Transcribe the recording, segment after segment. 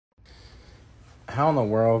How in the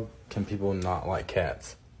world can people not like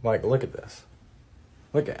cats? Like, look at this.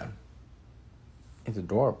 Look at him. He's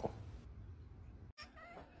adorable.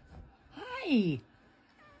 Hi.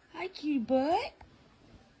 Hi, cute butt.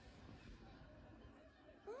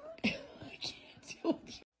 I can't do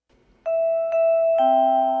it.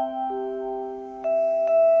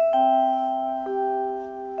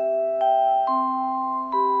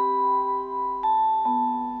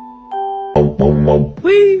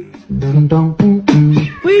 Wee. Dum dum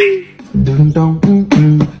wee. Dum dum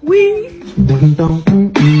wee. Dum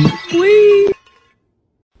dum wee.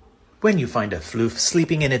 When you find a floof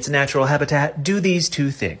sleeping in its natural habitat, do these two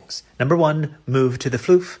things. Number 1, move to the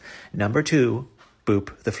floof. Number 2,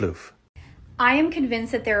 boop the floof. I am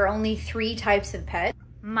convinced that there are only 3 types of pet.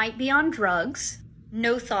 Might be on drugs,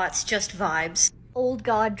 no thoughts, just vibes, old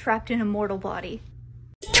god trapped in a mortal body.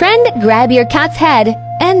 Trend, grab your cat's head,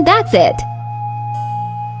 and that's it.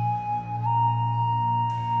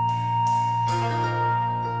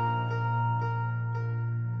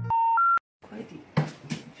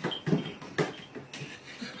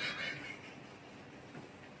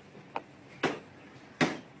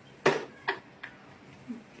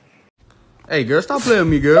 Hey, girl, stop playing with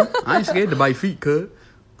me, girl. I ain't scared to bite feet, cuz.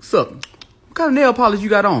 What's up? What kind of nail polish you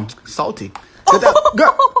got on? Salty.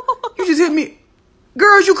 Girl, you just hit me.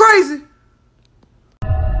 Girls, you crazy?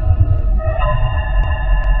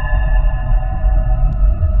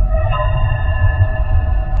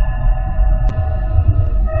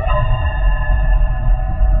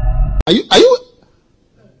 Are you?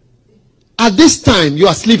 At this time, you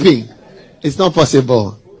are sleeping. It's not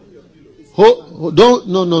possible.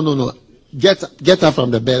 No. Get her from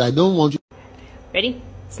the bed. I don't want you. Ready?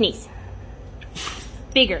 Sneeze.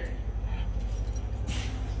 Bigger.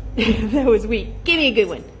 That was weak. Give me a good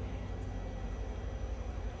one.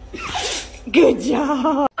 Good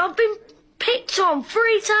job. I've been picked on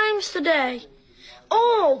 3 times today.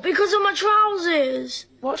 All because of my trousers.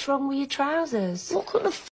 What's wrong with your trousers? Look at the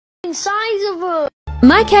f***ing size of them.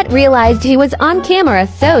 My cat realized he was on camera,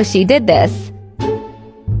 so she did this.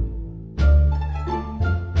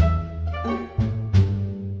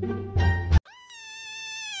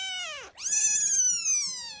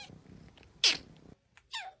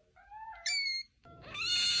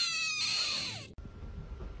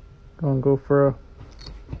 Gonna go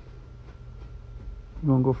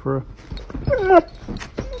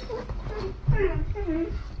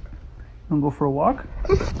for a walk?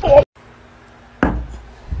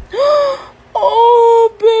 Oh,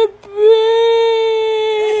 baby!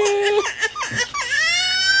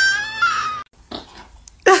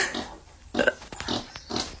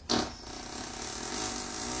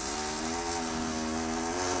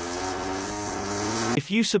 If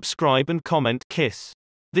you subscribe and comment, kiss.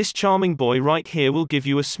 This charming boy right here will give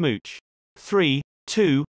you a smooch. 3,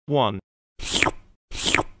 2, 1.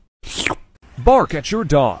 Bark at your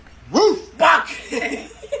dog. Woof! Bark!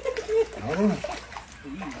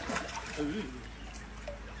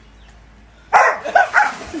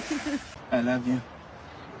 I love you.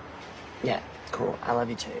 Yeah, cool. I love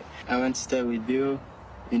you too. I want to stay with you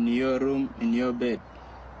in your room, in your bed.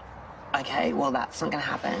 Okay, well that's not gonna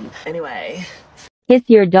happen. Anyway. Kiss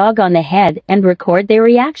your dog on the head and record their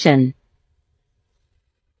reaction.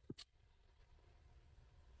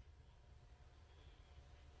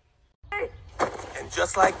 And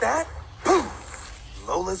just like that, poof,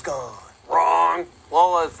 Lola's gone. Wrong.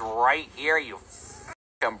 Lola's right here, you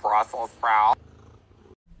f***ing Brussels sprout.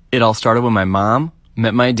 It all started when my mom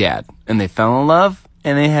met my dad, and they fell in love,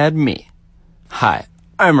 and they had me. Hi,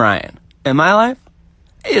 I'm Ryan, and my life,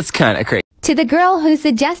 it's kinda crazy. To the girl who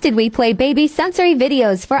suggested we play baby sensory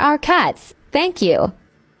videos for our cats, thank you.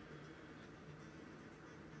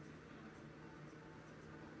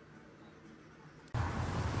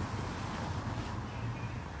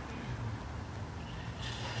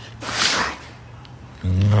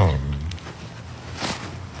 No.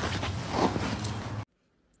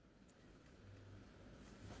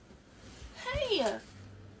 Hey,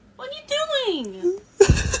 what are you doing?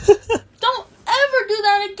 Don't ever do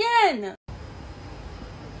that again.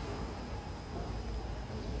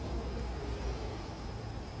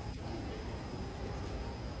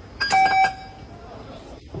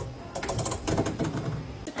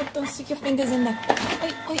 Don't stick your fingers in there.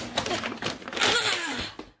 Wait.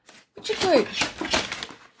 What'd you do?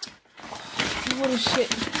 What a shit.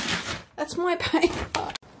 That's my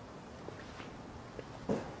paper.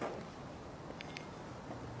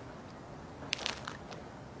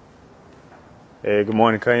 Hey, good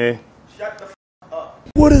morning, Kanye. Shut the f up.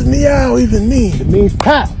 What does meow even mean? It means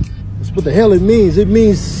pat. That's what the hell it means. It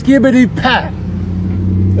means skibbity pat.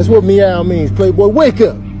 That's what meow means, Playboy. Wake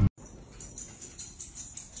up.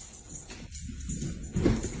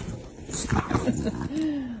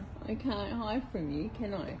 I can't hide from you,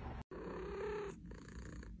 can I?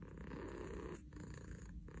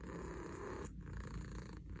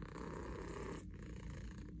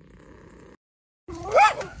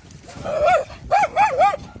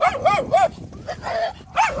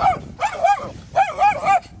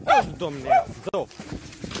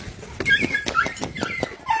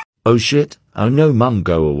 Oh shit, oh no mum,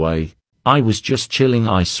 go away. I was just chilling,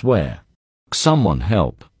 I swear. Someone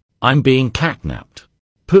help. I'm being catnapped.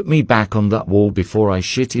 Put me back on that wall before I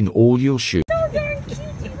shit in all your shoes. So darn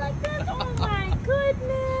cutesy like that. Oh my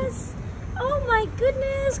goodness. Oh my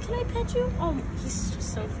goodness. Can I pet you? Oh, he's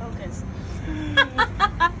just so focused.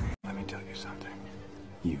 Let me tell you something.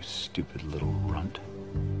 You stupid little runt.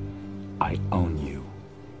 I own you.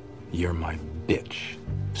 You're my bitch.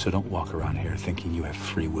 So don't walk around here thinking you have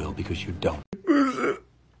free will, because you don't. What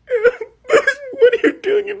are you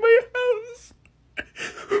doing in my house?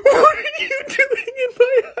 What are you doing in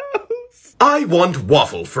my house? I want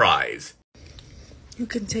waffle fries. You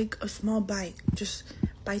can take a small bite. Just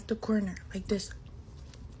bite the corner like this.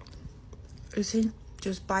 You see?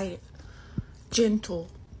 Just bite it. Gentle.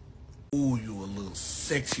 Ooh, you a little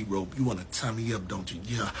sexy rope. You want to tie me up, don't you?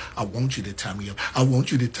 Yeah, I want you to tie me up. I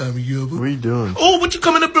want you to tie me up. What are you doing? Oh, what you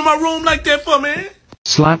coming up in my room like that for, man?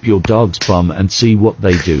 Slap your dog's bum and see what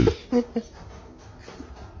they do.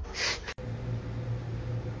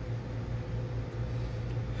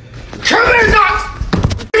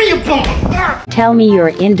 Tell me your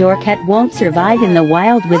indoor cat won't survive in the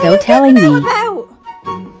wild without telling me.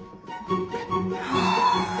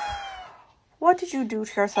 What did you do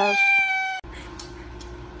to yourself?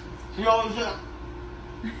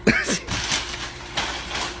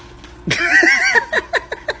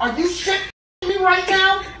 Are you shitting me right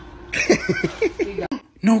now?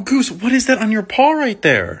 No, Goose, what is that on your paw right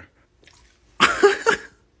there?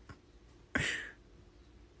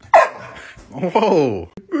 Whoa.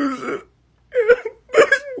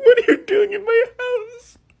 What are you doing in my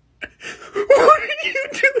house? What are you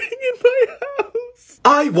doing in my house?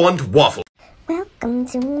 I want waffle. Welcome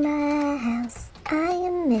to my house. I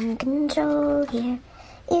am in control here.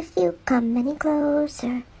 If you come any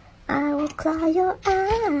closer, I will claw your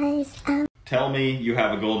eyes out. Tell me you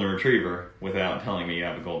have a golden retriever without telling me you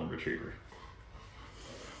have a golden retriever.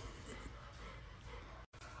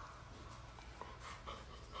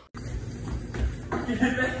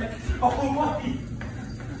 Oh my!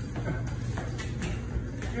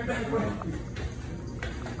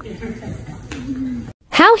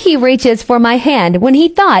 How he reaches for my hand when he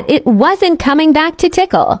thought it wasn't coming back to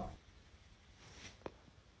tickle.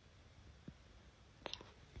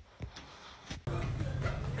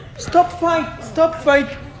 Stop fight! Stop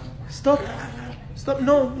fight! Stop! Stop!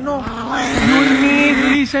 No! No! You need to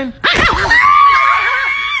listen.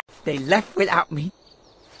 They left without me.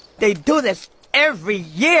 They do this every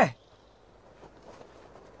year.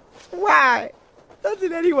 Why?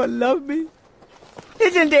 Doesn't anyone love me?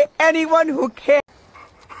 Isn't there anyone who cares?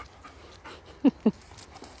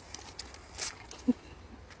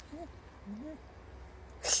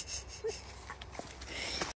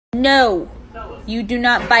 No, you do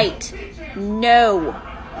not bite. No.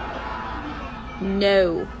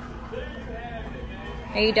 No.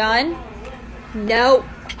 Are you done? No.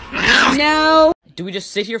 No. Do we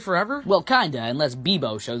just sit here forever? Well, kinda, unless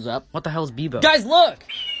Bebo shows up. What the hell is Bebo? Guys, look!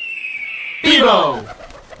 Bebo!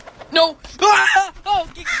 No! Ah! Oh,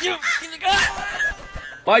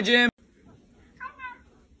 bye, Jim.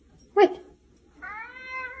 What?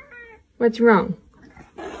 What's wrong?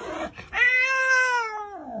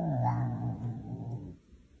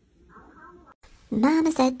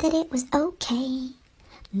 Mama said that it was okay.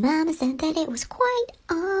 Mama said that it was quite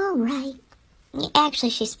alright. Actually,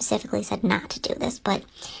 she specifically said not to do this, but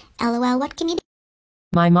LOL, what can you do?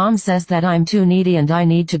 My mom says that I'm too needy and I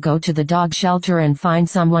need to go to the dog shelter and find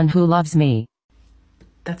someone who loves me.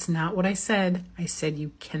 That's not what I said. I said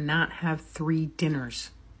you cannot have 3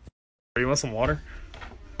 dinners. You want some water?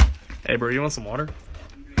 Hey, bro, you want some water?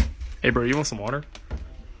 Hey, bro, you want some water?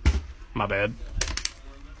 My bad.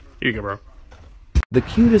 Here you go, bro. The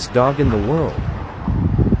cutest dog in the world.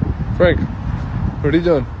 Frank, what are you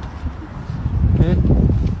doing?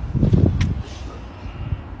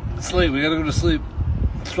 It's late, we gotta go to sleep.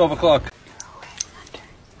 It's 12 o'clock.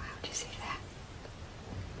 How'd you say that?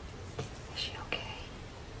 Is she okay?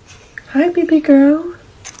 Hi, baby girl.